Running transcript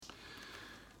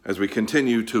As we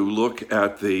continue to look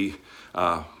at the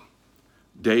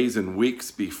days and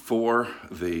weeks before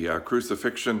the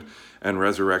crucifixion and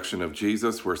resurrection of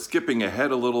Jesus, we're skipping ahead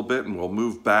a little bit and we'll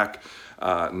move back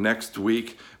next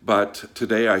week. But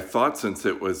today I thought, since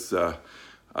it was a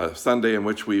Sunday in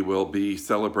which we will be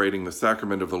celebrating the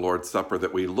sacrament of the Lord's Supper,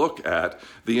 that we look at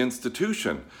the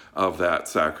institution of that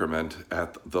sacrament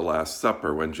at the Last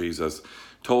Supper, when Jesus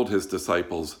told his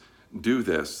disciples, "Do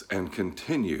this and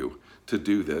continue to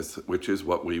do this," which is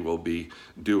what we will be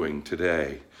doing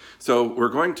today. So we're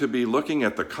going to be looking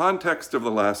at the context of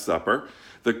the Last Supper,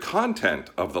 the content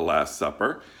of the Last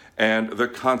Supper, and the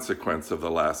consequence of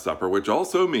the Last Supper, which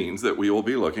also means that we will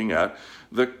be looking at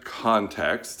the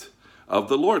context of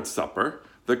the Lord's Supper,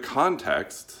 the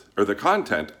context or the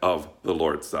content of the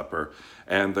Lord's Supper,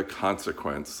 and the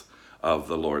consequence of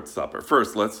the Lord's Supper.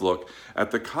 First, let's look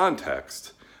at the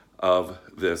context of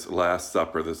this Last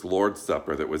Supper, this Lord's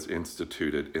Supper that was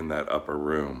instituted in that upper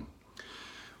room.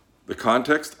 The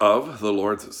context of the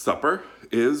Lord's Supper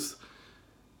is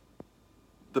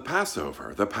the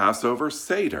Passover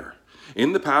Seder.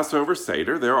 In the Passover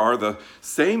Seder, there are the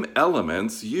same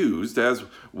elements used as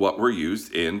what were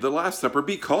used in the Last Supper,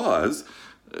 because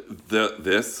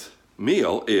this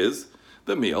meal is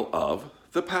the meal of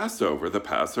the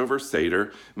Passover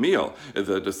Seder meal.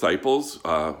 The disciples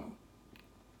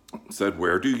said,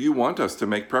 "Where do you want us to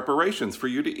make preparations for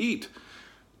you to eat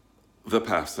the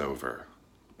Passover?"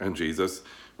 And Jesus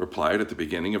replied at the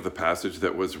beginning of the passage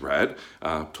that was read,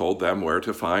 told them where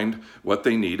to find what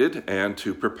they needed and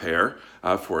to prepare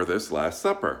for this Last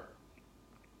Supper.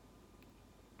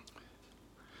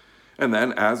 And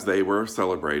then, as they were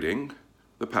celebrating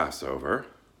the Passover,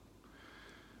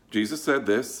 Jesus said,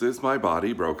 "This is my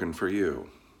body broken for you."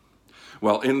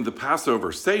 Well, in the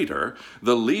Passover Seder,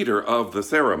 the leader of the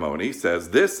ceremony says,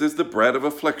 "This is the bread of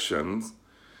affliction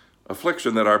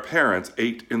that our parents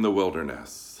ate in the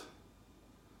wilderness."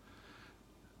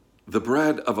 The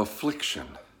bread of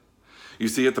affliction. You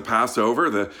see, at the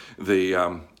Passover,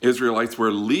 the Israelites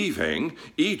were leaving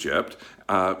Egypt,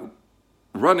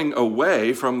 running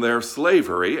away from their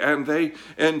slavery, and they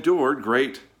endured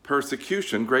great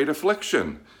persecution, great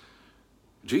affliction.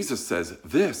 Jesus says,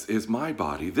 "This is my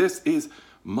body. This is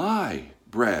my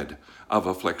bread of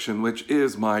affliction, which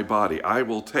is my body. I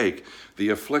will take the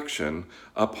affliction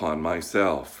upon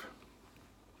myself."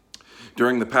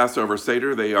 During the Passover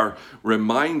Seder, they are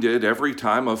reminded every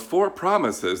time of 4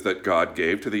 promises that God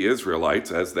gave to the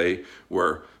Israelites as they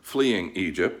were fleeing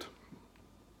Egypt.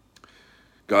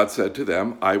 God said to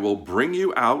them, "I will bring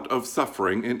you out of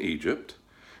suffering in Egypt."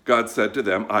 God said to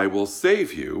them, "I will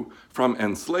save you from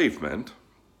enslavement."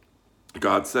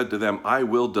 God said to them, "I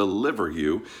will deliver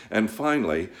you." And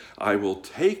finally, "I will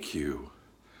take you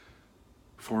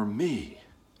for me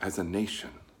as a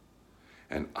nation,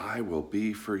 and I will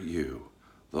be for you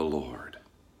the Lord."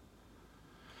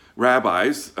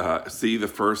 Rabbis see the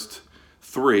first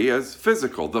 3 as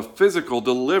physical: the physical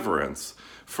deliverance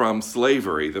from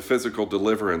slavery, the physical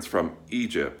deliverance from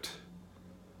Egypt,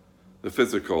 the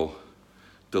physical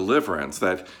deliverance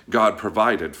that God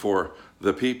provided for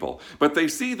the people. But they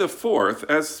see the 4th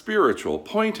as spiritual,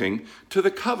 pointing to the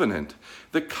covenant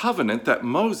that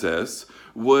Moses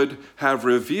would have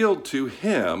revealed to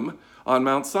him on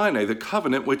Mount Sinai, the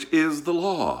covenant which is the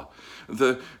law.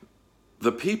 The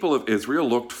people of Israel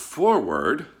looked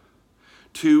forward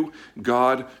to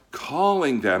God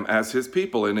calling them as his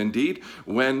people. And indeed,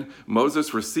 when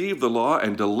Moses received the law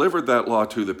and delivered that law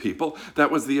to the people,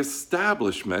 that was the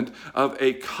establishment of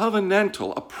a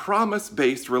covenantal, a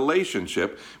promise-based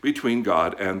relationship between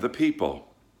God and the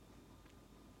people.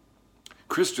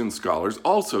 Christian scholars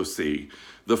also see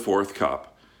the 4th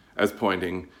cup as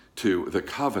pointing to the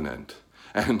covenant.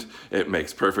 And it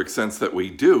makes perfect sense that we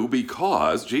do,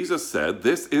 because Jesus said,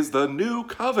 "This is the new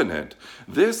covenant.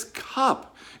 This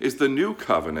cup is the new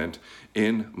covenant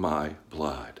in my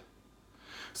blood."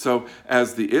 So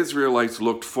as the Israelites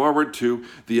looked forward to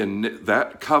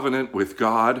that covenant with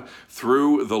God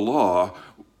through the law,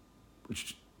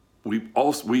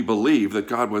 we believe that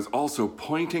God was also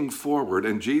pointing forward,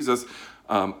 and Jesus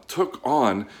took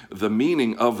on the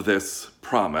meaning of this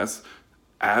promise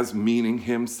as meaning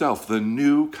himself, the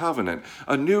new covenant,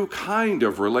 a new kind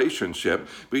of relationship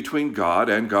between God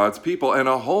and God's people, and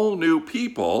a whole new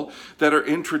people that are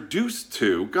introduced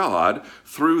to God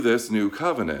through this new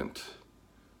covenant.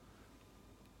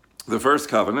 The first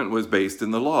covenant was based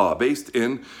in the law, based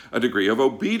in a degree of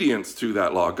obedience to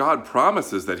that law. God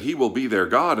promises that he will be their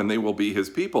God and they will be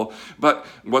his people, but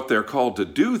what they're called to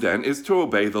do then is to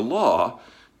obey the law,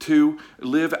 to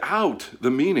live out the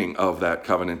meaning of that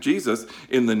covenant. Jesus,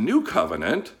 in the new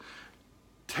covenant,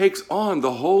 takes on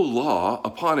the whole law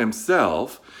upon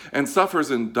himself and suffers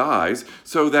and dies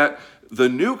so that the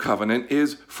new covenant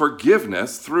is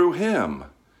forgiveness through him.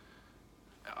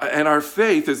 And our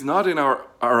faith is not in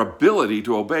our ability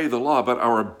to obey the law, but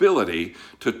our ability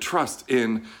to trust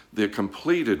in the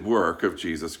completed work of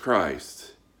Jesus Christ.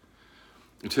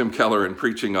 Tim Keller, in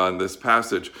preaching on this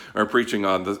passage, or preaching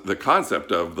on the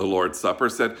concept of the Lord's Supper,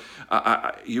 said,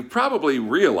 you probably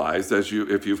realize,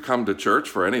 if you've come to church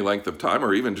for any length of time,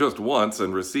 or even just once,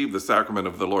 and received the sacrament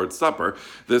of the Lord's Supper,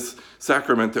 this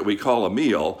sacrament that we call a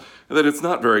meal, that it's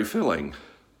not very filling.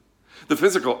 The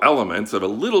physical elements of a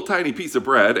little tiny piece of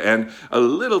bread and a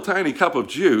little tiny cup of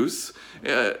juice,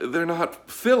 they're not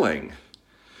filling.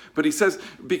 But he says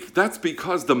that's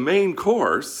because the main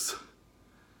course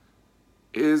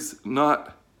is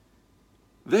not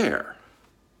there.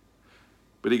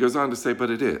 But he goes on to say, but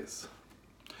it is.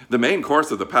 The main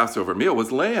course of the Passover meal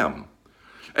was lamb.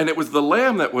 And it was the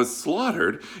lamb that was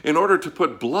slaughtered in order to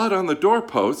put blood on the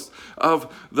doorposts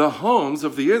of the homes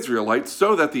of the Israelites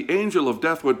so that the angel of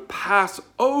death would pass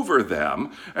over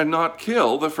them and not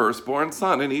kill the firstborn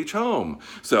son in each home.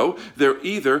 So there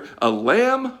either a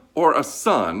lamb or a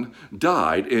son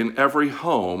died in every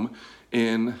home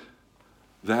in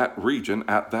that region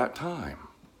at that time.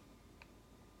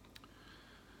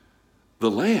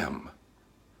 The lamb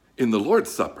in the Lord's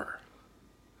Supper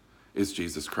is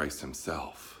Jesus Christ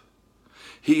himself.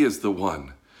 He is the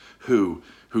one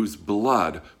whose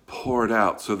blood poured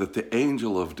out so that the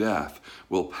angel of death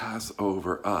will pass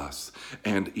over us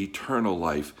and eternal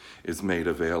life is made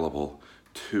available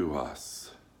to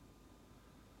us.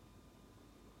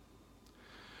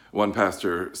 One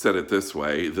pastor said it this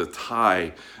way: the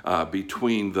tie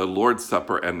between the Lord's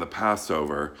Supper and the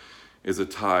Passover is a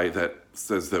tie that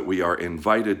says that we are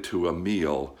invited to a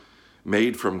meal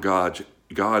made from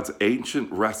God's ancient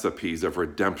recipes of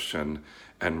redemption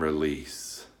and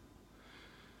release.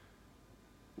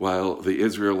 While the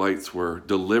Israelites were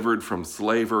delivered from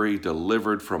slavery,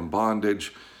 delivered from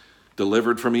bondage,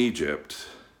 delivered from Egypt,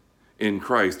 in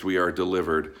Christ we are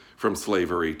delivered from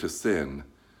slavery to sin,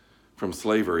 from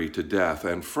slavery to death,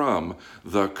 and from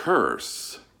the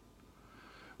curse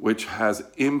which has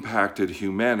impacted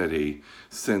humanity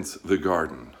since the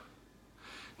garden.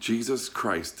 Jesus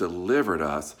Christ delivered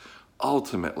us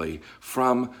ultimately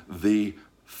from the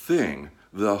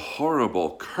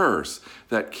horrible curse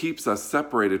that keeps us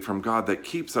separated from God, that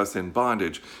keeps us in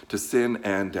bondage to sin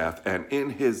and death. And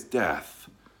in his death,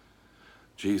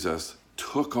 Jesus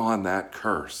took on that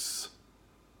curse.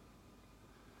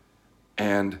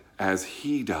 And as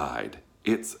he died,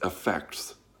 its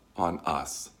effects on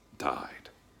us died.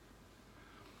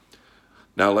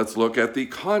 Now let's look at the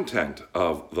content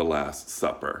of the Last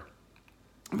Supper.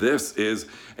 This is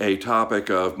a topic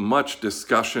of much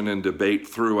discussion and debate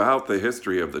throughout the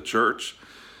history of the church.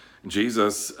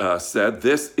 Jesus said,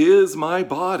 "This is my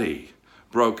body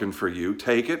broken for you.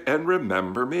 Take it and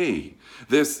remember me.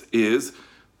 This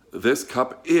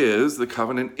cup is the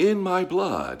covenant in my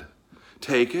blood.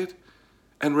 Take it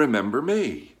and remember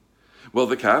me." Well,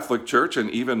 the Catholic Church and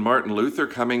even Martin Luther,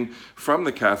 coming from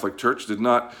the Catholic Church, did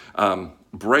not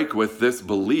break with this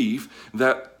belief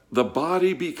that the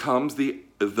body becomes the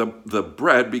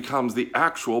bread becomes the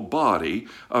actual body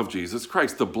of Jesus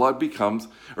Christ. The blood becomes,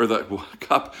 or the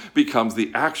cup becomes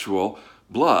the actual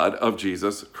blood of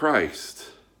Jesus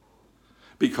Christ.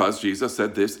 Because Jesus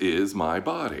said, "This is my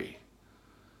body.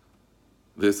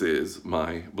 This is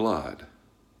my blood."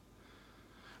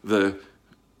 The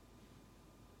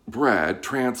bread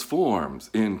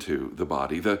transforms into the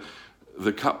body.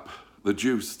 The cup, the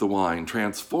juice, the wine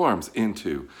transforms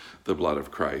into the blood of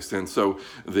Christ. And so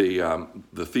the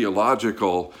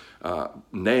theological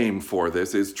name for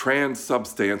this is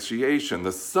transubstantiation.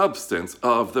 The substance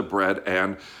of the bread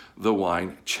and the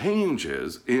wine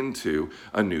changes into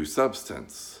a new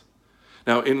substance.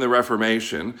 Now, in the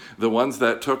Reformation, the ones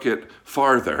that took it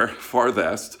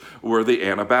farthest, were the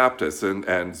Anabaptists.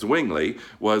 And Zwingli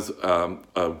was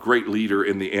a great leader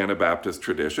in the Anabaptist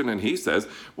tradition. And he says,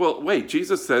 well, wait,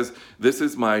 Jesus says, "This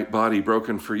is my body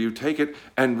broken for you. Take it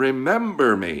and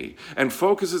remember me." And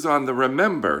focuses on the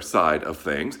remember side of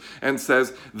things and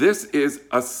says, this is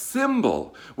a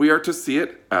symbol. We are to see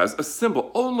it as a symbol,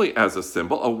 only as a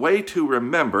symbol, a way to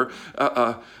remember,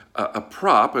 a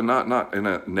prop, and not in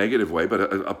a negative way, but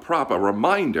a prop, a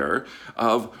reminder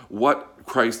of what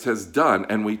Christ has done.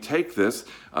 And we take this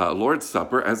Lord's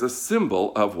Supper as a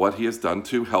symbol of what he has done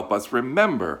to help us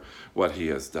remember what he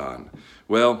has done.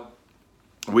 Well,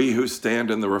 we who stand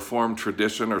in the Reformed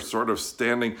tradition are sort of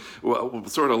standing, well,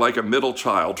 sort of like a middle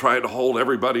child, trying to hold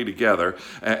everybody together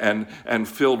and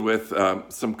filled with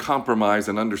some compromise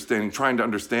and understanding, trying to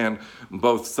understand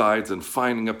both sides and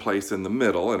finding a place in the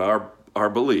middle. And our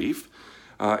belief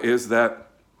is that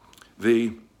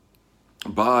the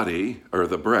body, or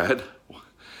the bread,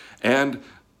 and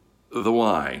the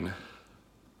wine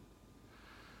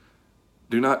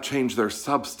do not change their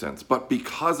substance, but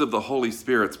because of the Holy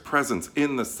Spirit's presence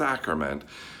in the sacrament,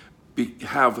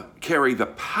 carry the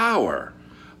power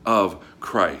of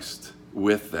Christ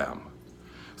with them.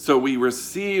 So we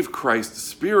receive Christ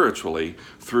spiritually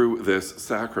through this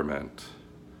sacrament.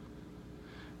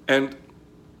 And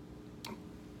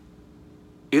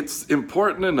it's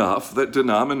important enough that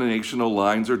denominational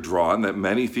lines are drawn, that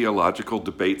many theological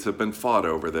debates have been fought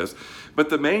over this. But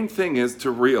the main thing is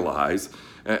to realize,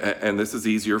 and this is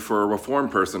easier for a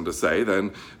Reformed person to say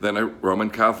than a Roman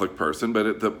Catholic person,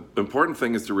 but the important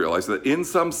thing is to realize that in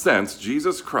some sense,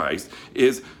 Jesus Christ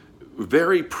is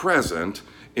very present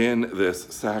in this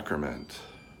sacrament.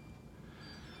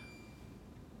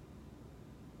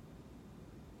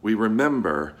 We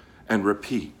remember and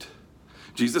repeat.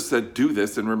 Jesus said, "Do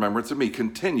this in remembrance of me."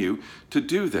 Continue to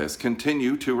do this.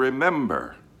 Continue to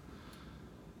remember.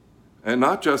 And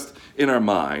not just in our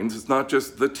minds. It's not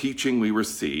just the teaching we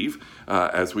receive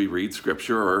as we read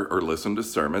Scripture or listen to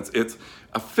sermons. It's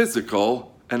a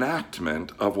physical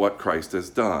enactment of what Christ has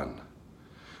done.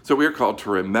 So we are called to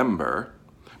remember,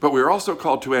 but we're also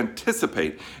called to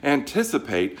anticipate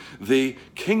the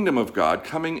kingdom of God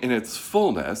coming in its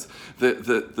fullness,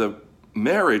 the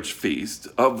marriage feast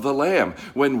of the Lamb,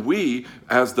 when we,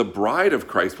 as the bride of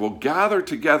Christ, will gather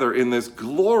together in this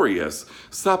glorious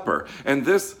supper. And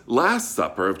this Last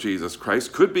Supper of Jesus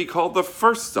Christ could be called the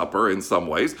First Supper in some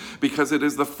ways, because it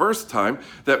is the first time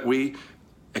that we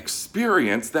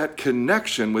experience that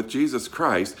connection with Jesus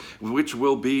Christ, which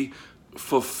will be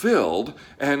fulfilled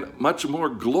and much more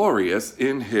glorious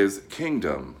in his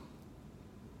kingdom.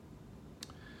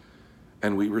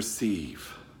 And we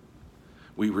receive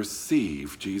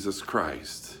Jesus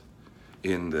Christ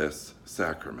in this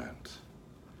sacrament.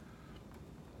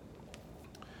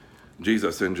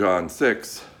 Jesus in John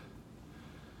 6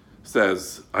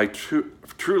 says,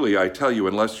 truly I tell you,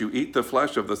 unless you eat the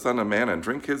flesh of the Son of Man and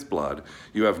drink his blood,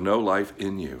 you have no life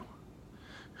in you.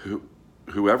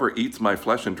 Whoever eats my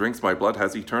flesh and drinks my blood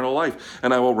has eternal life,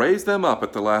 and I will raise them up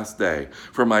at the last day.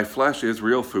 For my flesh is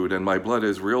real food, and my blood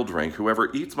is real drink.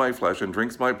 Whoever eats my flesh and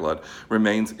drinks my blood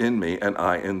remains in me, and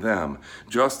I in them.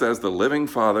 Just as the living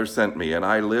Father sent me, and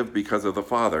I live because of the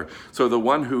Father, so the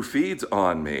one who feeds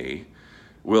on me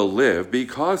will live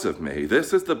because of me.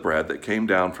 This is the bread that came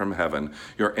down from heaven.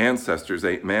 Your ancestors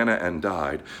ate manna and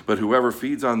died, but whoever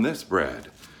feeds on this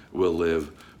bread will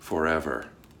live forever.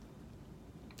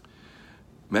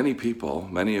 Many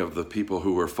of the people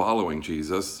who were following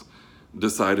Jesus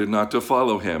decided not to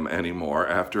follow him anymore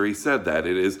after he said that.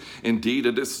 It is indeed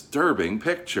a disturbing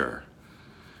picture.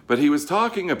 But he was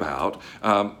talking about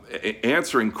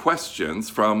answering questions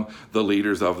from the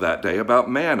leaders of that day about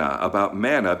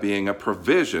manna being a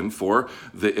provision for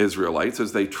the Israelites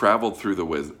as they traveled through the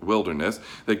wilderness,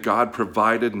 that God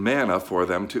provided manna for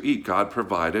them to eat. God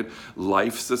provided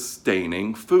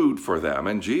life-sustaining food for them.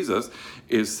 And Jesus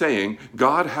is saying,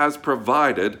 God has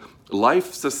provided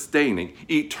life-sustaining,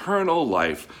 eternal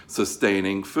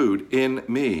life-sustaining food in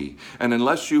me. And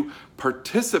unless you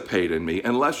participate in me,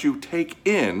 unless you take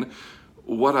in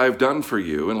what I've done for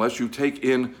you, unless you take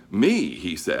in me,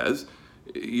 he says,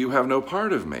 you have no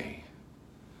part of me.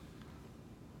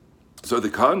 So the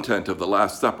content of the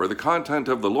Last Supper, the content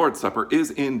of the Lord's Supper,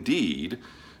 is indeed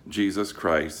Jesus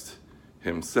Christ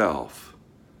himself.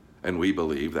 And we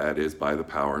believe that is by the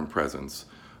power and presence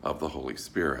of the Holy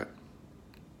Spirit.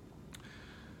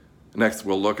 Next,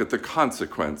 we'll look at the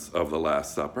consequence of the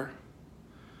Last Supper.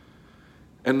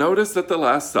 And notice that the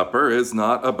Last Supper is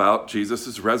not about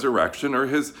Jesus' resurrection or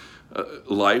his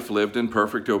life lived in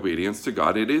perfect obedience to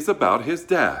God. It is about his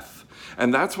death.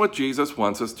 And that's what Jesus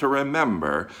wants us to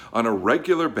remember on a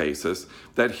regular basis,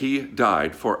 that he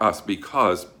died for us,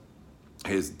 because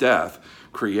his death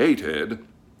created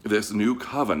this new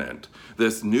covenant,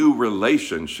 this new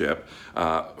relationship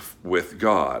with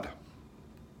God.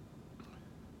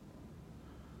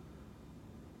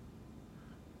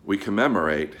 We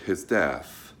commemorate his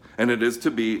death, and it is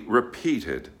to be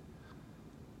repeated.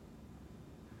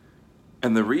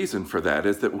 And the reason for that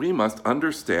is that we must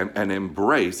understand and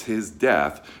embrace his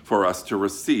death for us to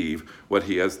receive what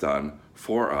he has done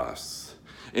for us.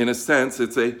 In a sense,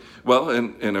 it's in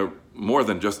a more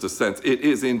than just a sense. It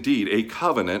is indeed a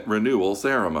covenant renewal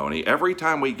ceremony. Every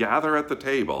time we gather at the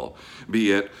table,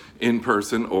 be it in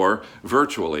person or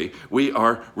virtually, we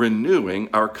are renewing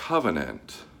our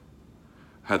covenant.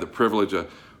 I had the privilege a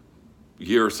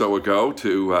year or so ago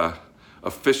to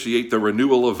officiate the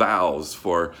renewal of vows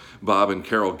for Bob and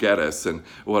Carol Geddes, and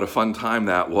what a fun time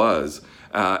that was.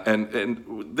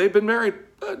 And they've been married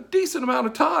a decent amount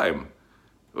of time,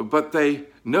 but they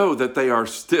know that they are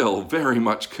still very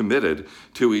much committed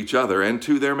to each other and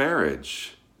to their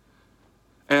marriage.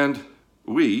 And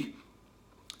we,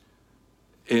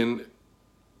 in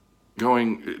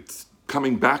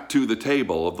coming back to the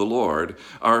table of the Lord,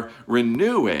 are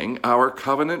renewing our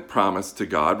covenant promise to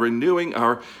God, renewing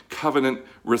our covenant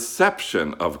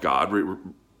reception of God,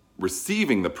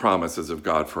 receiving the promises of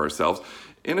God for ourselves,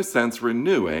 in a sense,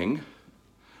 renewing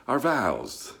our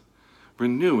vows,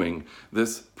 renewing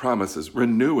this promises,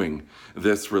 renewing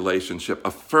this relationship,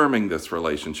 affirming this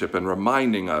relationship, and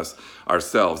reminding us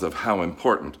ourselves of how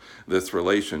important this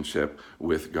relationship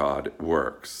with God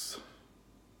works.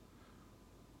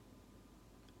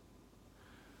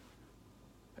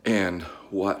 And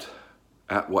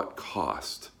at what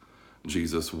cost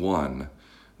Jesus won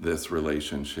this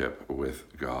relationship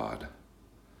with God.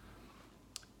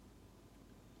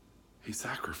 He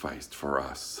sacrificed for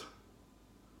us.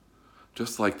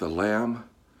 Just like the lamb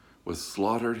was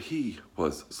slaughtered, he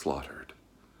was slaughtered.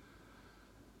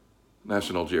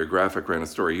 National Geographic ran a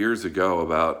story years ago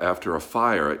about after a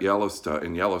fire at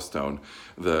Yellowstone,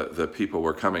 the people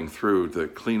were coming through the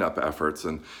cleanup efforts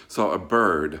and saw a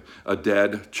bird, a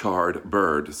dead, charred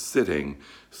bird,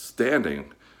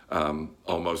 standing,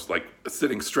 almost like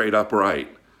sitting straight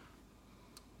upright,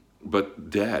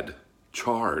 but dead,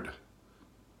 charred.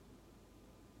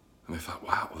 And they thought,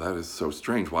 wow, that is so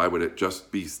strange. Why would it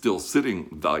just be still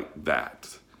sitting like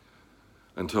that?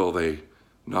 Until they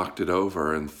knocked it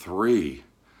over and 3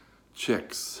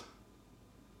 chicks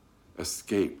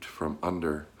escaped from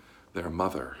under their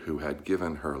mother who had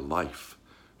given her life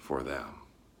for them.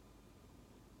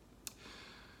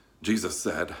 Jesus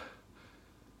said,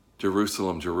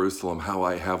 "Jerusalem, Jerusalem, how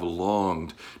I have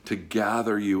longed to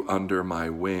gather you under my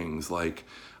wings like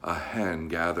a hen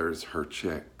gathers her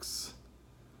chicks."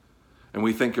 And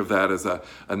we think of that as a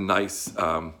nice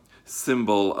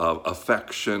symbol of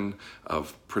affection,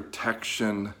 of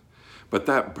protection. But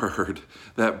that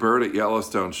bird at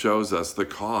Yellowstone shows us the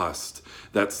cost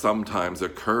that sometimes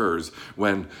occurs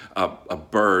when a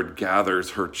bird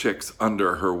gathers her chicks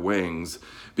under her wings,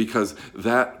 because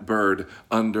that bird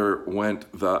underwent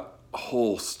the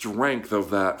whole strength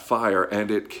of that fire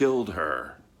and it killed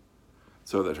her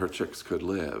so that her chicks could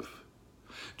live.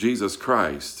 Jesus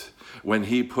Christ, when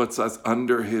he puts us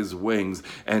under his wings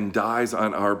and dies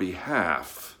on our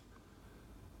behalf,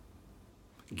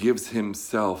 gives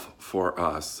himself for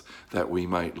us that we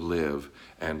might live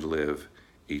and live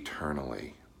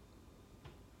eternally.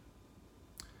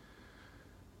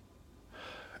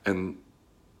 And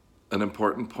an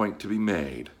important point to be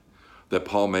made that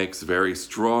Paul makes very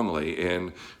strongly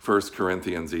in 1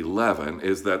 Corinthians 11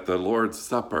 is that the Lord's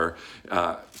Supper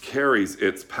carries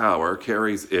its power,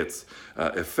 carries its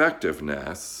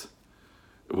effectiveness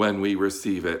when we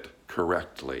receive it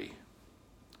correctly.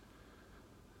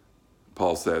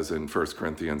 Paul says in 1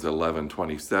 Corinthians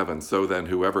 11:27, "So then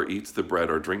whoever eats the bread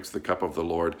or drinks the cup of the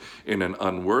Lord in an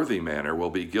unworthy manner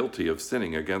will be guilty of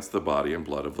sinning against the body and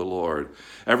blood of the Lord.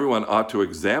 Everyone ought to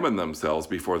examine themselves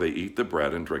before they eat the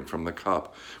bread and drink from the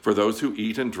cup. For those who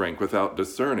eat and drink without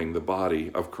discerning the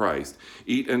body of Christ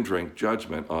eat and drink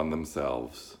judgment on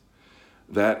themselves.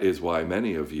 That is why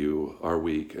many of you are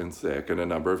weak and sick, and a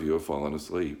number of you have fallen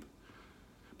asleep.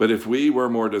 But if we were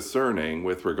more discerning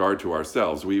with regard to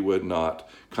ourselves, we would not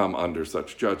come under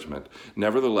such judgment.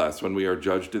 Nevertheless, when we are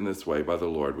judged in this way by the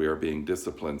Lord, we are being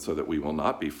disciplined so that we will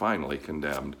not be finally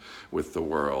condemned with the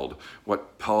world."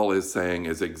 What Paul is saying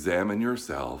is, examine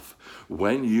yourself.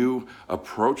 When you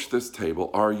approach this table,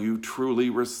 are you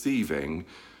truly receiving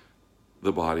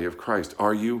the body of Christ?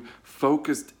 Are you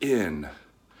focused in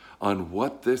on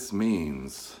what this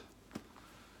means?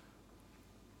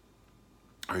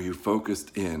 Are you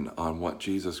focused in on what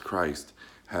Jesus Christ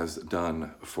has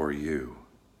done for you?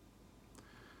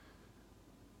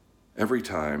 Every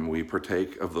time we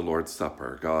partake of the Lord's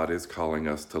Supper, God is calling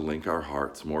us to link our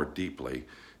hearts more deeply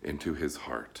into his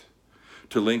heart,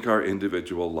 to link our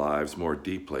individual lives more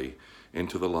deeply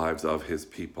into the lives of his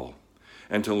people,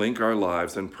 and to link our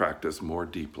lives and practice more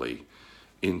deeply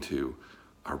into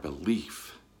our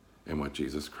belief in what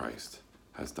Jesus Christ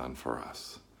has done for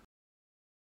us.